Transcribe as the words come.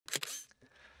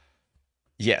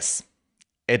Yes,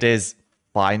 it is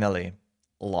finally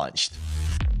launched.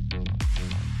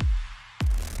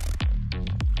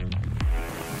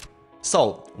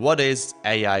 So, what is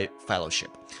AI Fellowship?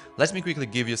 Let me quickly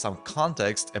give you some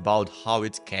context about how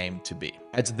it came to be.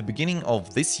 At the beginning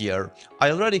of this year, I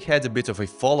already had a bit of a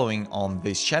following on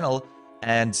this channel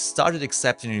and started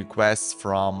accepting requests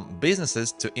from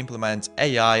businesses to implement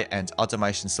AI and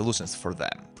automation solutions for them.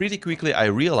 Pretty quickly, I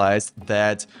realized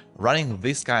that running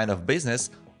this kind of business,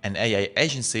 an AI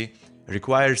agency,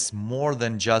 requires more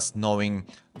than just knowing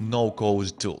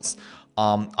no-code tools.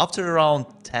 After around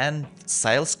 10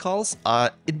 sales calls,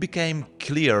 it became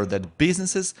clear that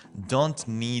businesses don't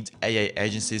need AI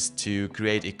agencies to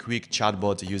create a quick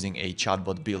chatbot using a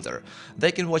chatbot builder.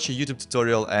 They can watch a YouTube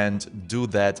tutorial and do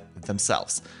that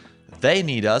themselves. They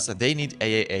need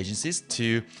AI agencies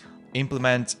to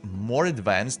implement more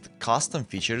advanced custom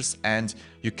features, and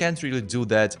you can't really do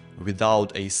that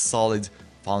without a solid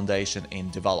foundation in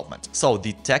development. So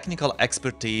the technical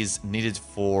expertise needed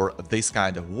for this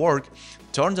kind of work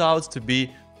turned out to be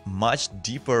much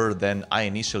deeper than I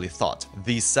initially thought.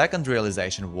 The second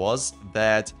realization was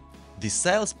that the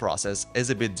sales process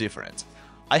is a bit different.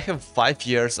 I have 5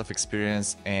 years of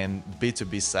experience in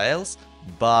B2B sales,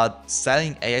 but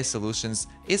selling AI solutions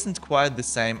isn't quite the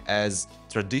same as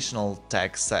traditional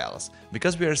tech sales,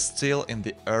 because we are still in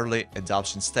the early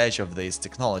adoption stage of this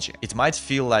technology. It might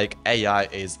feel like AI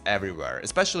is everywhere,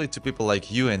 especially to people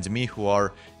like you and me who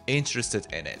are interested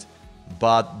in it.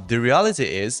 But the reality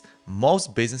is,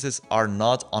 most businesses are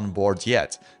not on board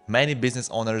yet. Many business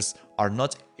owners are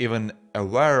not even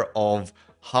aware of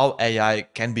how AI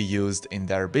can be used in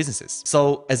their businesses.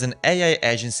 So as an AI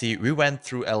agency, we went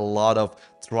through a lot of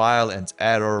trial and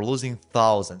error, losing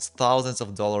thousands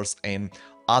of dollars in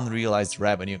unrealized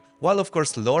revenue, while of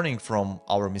course learning from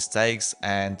our mistakes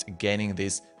and gaining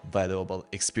this valuable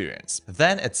experience.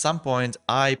 Then at some point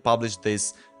I published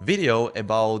this video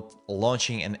about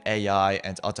launching an AI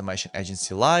and automation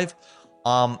agency live,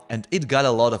 and it got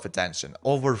a lot of attention,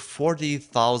 over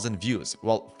 40,000 views.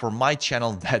 Well, for my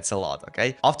channel, that's a lot,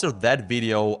 okay? After that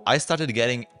video, I started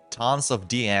getting tons of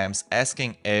DMs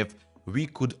asking if we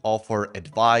could offer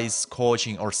advice,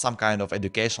 coaching, or some kind of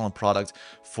educational product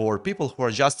for people who are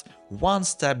just one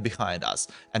step behind us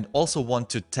and also want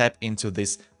to tap into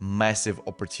this massive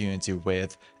opportunity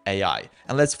with AI.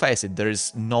 And let's face it, there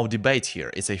is no debate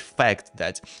here. It's a fact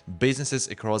that businesses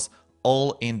across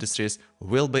all industries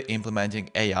will be implementing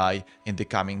AI in the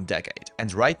coming decade.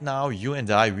 And right now, you and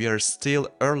I, we are still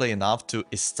early enough to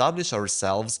establish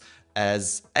ourselves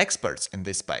as experts in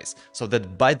this space, so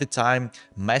that by the time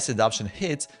mass adoption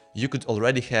hits, you could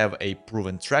already have a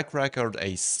proven track record,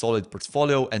 a solid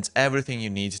portfolio, and everything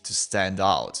you need to stand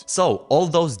out. So all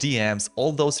those DMs,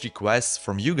 all those requests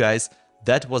from you guys,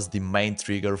 that was the main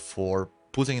trigger for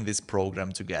putting this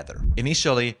program together.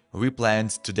 Initially, we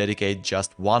planned to dedicate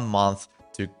just 1 month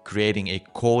to creating a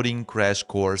coding crash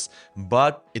course,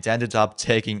 but it ended up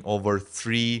taking over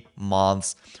 3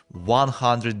 months,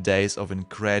 100 days of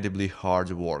incredibly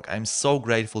hard work. I'm so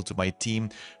grateful to my team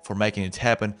for making it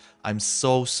happen. I'm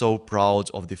so proud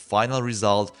of the final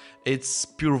result. It's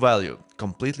pure value,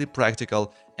 completely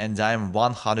practical, and I'm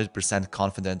 100%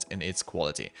 confident in its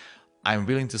quality. I'm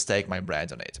willing to stake my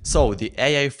brand on it. So the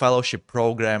AI Fellowship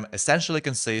program essentially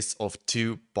consists of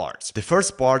 2 parts. The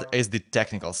first part is the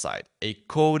technical side, a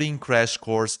coding crash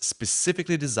course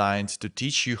specifically designed to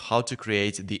teach you how to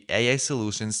create the AI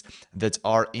solutions that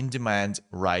are in demand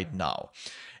right now.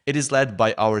 It is led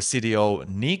by our CTO,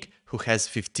 Nick, who has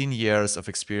 15 years of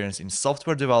experience in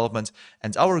software development,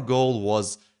 and our goal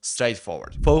was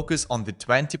straightforward. Focus on the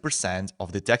 20%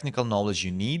 of the technical knowledge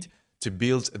you need to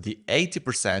build the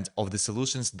 80% of the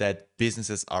solutions that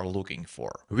businesses are looking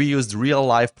for. We used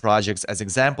real-life projects as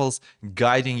examples,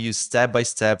 guiding you step by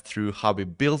step through how we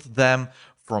built them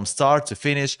from start to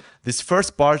finish. This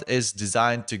first part is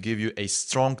designed to give you a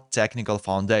strong technical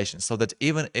foundation so that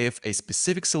even if a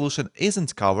specific solution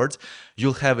isn't covered,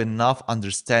 you'll have enough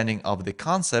understanding of the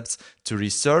concepts to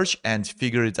research and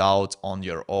figure it out on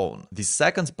your own. The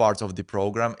second part of the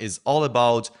program is all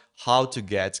about how to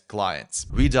get clients.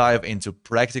 We dive into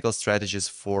practical strategies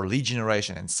for lead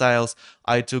generation and sales.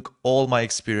 I took all my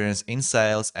experience in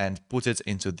sales and put it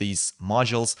into these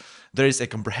modules. There is a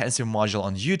comprehensive module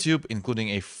on YouTube, including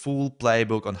a full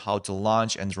playbook on how to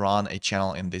launch and run a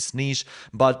channel in this niche.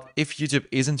 But if YouTube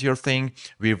isn't your thing,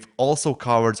 we've also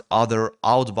covered other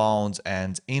outbound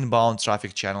and inbound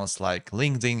traffic channels like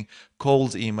LinkedIn,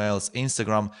 cold emails,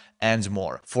 Instagram, and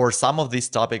more. For some of these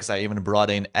topics, I even brought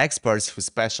in experts who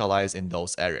specialize in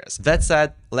those areas. That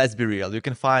said, let's be real, you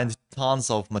can find tons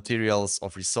of materials,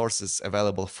 of resources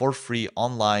available for free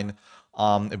online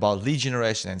about lead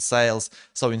generation and sales.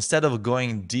 So instead of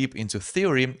going deep into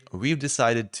theory, we've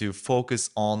decided to focus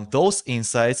on those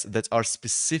insights that are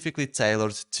specifically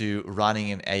tailored to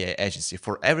running an AI agency.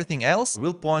 For everything else,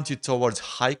 we'll point you towards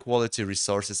high quality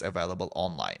resources available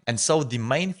online. And so the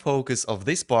main focus of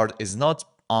this part is not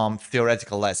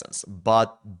theoretical lessons,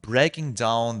 but breaking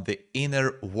down the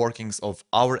inner workings of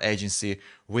our agency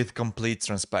with complete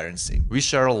transparency. We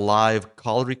share live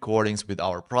call recordings with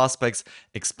our prospects,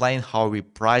 explain how we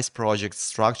price projects,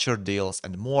 structure deals,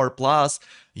 and more. Plus,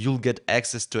 you'll get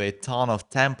access to a ton of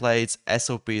templates,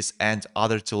 SOPs, and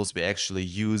other tools we actually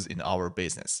use in our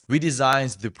business. We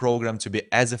designed the program to be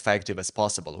as effective as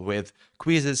possible with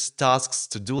quizzes, tasks,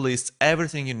 to-do lists,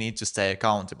 everything you need to stay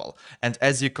accountable. And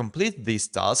as you complete these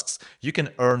tasks, you can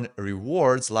earn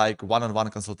rewards like one-on-one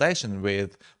consultation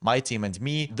with my team and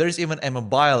me. There's even a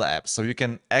mobile app, so you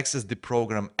can access the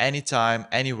program anytime,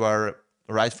 anywhere,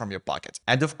 right from your pocket.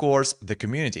 And of course, the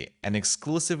community, an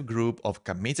exclusive group of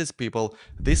committed people.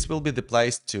 This will be the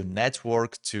place to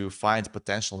network, to find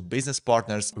potential business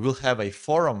partners. We'll have a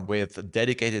forum with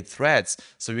dedicated threads,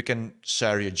 so you can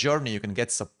share your journey, you can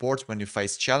get support when you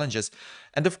face challenges.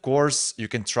 And of course, you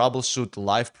can troubleshoot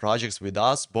live projects with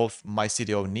us. Both my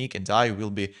CTO Nick and I will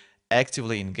be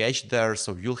actively engaged there,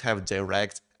 so you'll have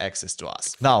direct access to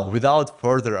us. Now, without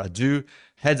further ado,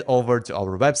 head over to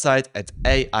our website at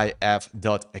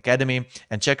aif.academy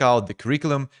and check out the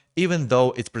curriculum. Even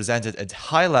though it's presented at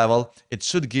high level, it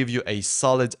should give you a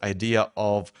solid idea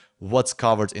of what's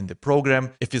covered in the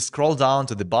program. If you scroll down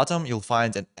to the bottom, you'll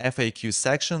find an FAQ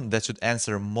section that should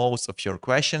answer most of your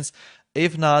questions.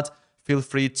 If not, feel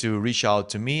free to reach out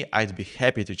to me. I'd be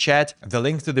happy to chat. The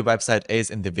link to the website is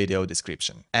in the video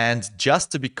description. And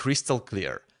just to be crystal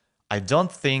clear, I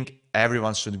don't think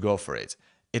everyone should go for it.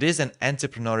 It is an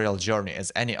entrepreneurial journey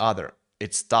as any other.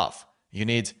 It's tough. You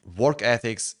need work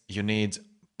ethics, you need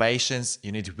patience,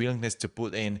 you need willingness to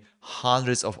put in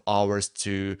hundreds of hours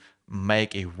to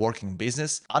make a working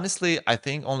business. Honestly, I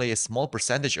think only a small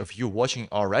percentage of you watching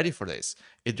are ready for this.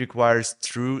 It requires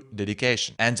true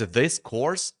dedication. And this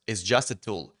course is just a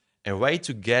tool, a way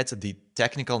to get the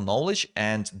technical knowledge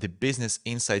and the business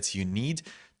insights you need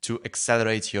to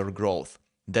accelerate your growth.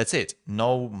 That's it.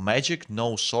 No magic,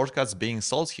 no shortcuts being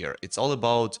sold here. It's all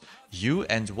about you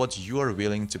and what you are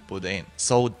willing to put in.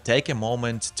 So take a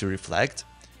moment to reflect,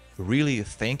 really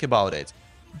think about it.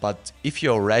 But if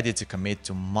you're ready to commit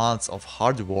to months of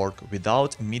hard work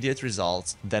without immediate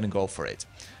results, then go for it.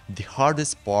 The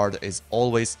hardest part is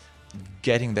always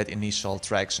getting that initial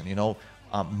traction,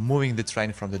 moving the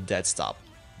train from the dead stop.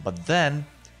 But then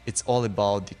it's all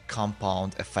about the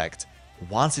compound effect.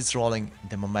 Once it's rolling,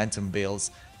 the momentum builds,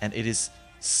 and it is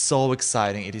so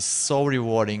exciting, it is so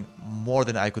rewarding, more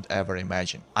than I could ever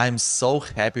imagine. I'm so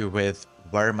happy with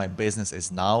where my business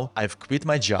is now. I've quit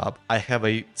my job, I have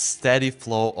a steady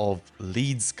flow of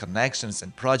leads, connections,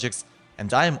 and projects,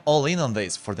 and I am all in on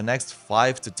this for the next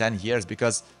 5 to 10 years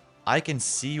because I can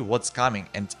see what's coming.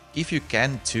 And if you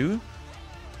can too,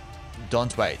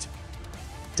 don't wait.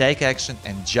 Take action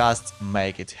and just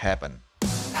make it happen.